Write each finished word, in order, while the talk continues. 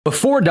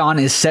Before Dawn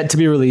is set to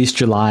be released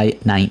July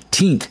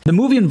 19th. The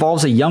movie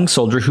involves a young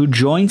soldier who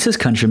joins his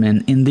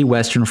countrymen in the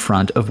Western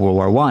Front of World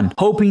War I,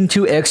 hoping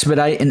to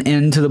expedite an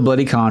end to the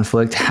bloody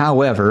conflict.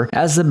 However,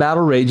 as the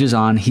battle rages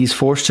on, he's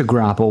forced to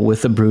grapple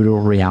with the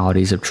brutal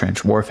realities of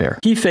trench warfare.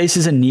 He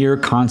faces a near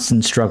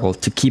constant struggle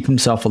to keep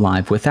himself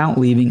alive without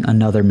leaving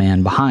another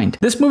man behind.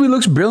 This movie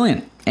looks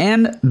brilliant.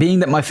 And being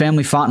that my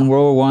family fought in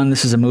World War I,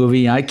 this is a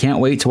movie I can't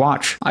wait to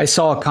watch. I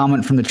saw a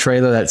comment from the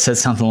trailer that said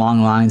something along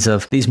the lines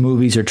of, these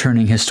movies are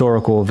turning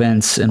historical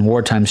events and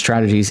wartime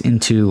strategies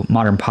into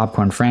modern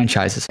popcorn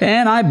franchises.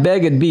 And I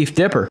beg a beef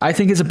dipper. I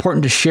think it's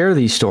important to share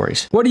these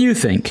stories. What do you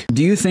think?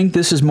 Do you think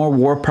this is more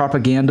war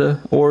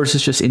propaganda, or is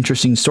this just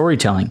interesting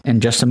storytelling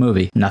and just a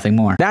movie, nothing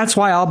more? That's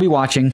why I'll be watching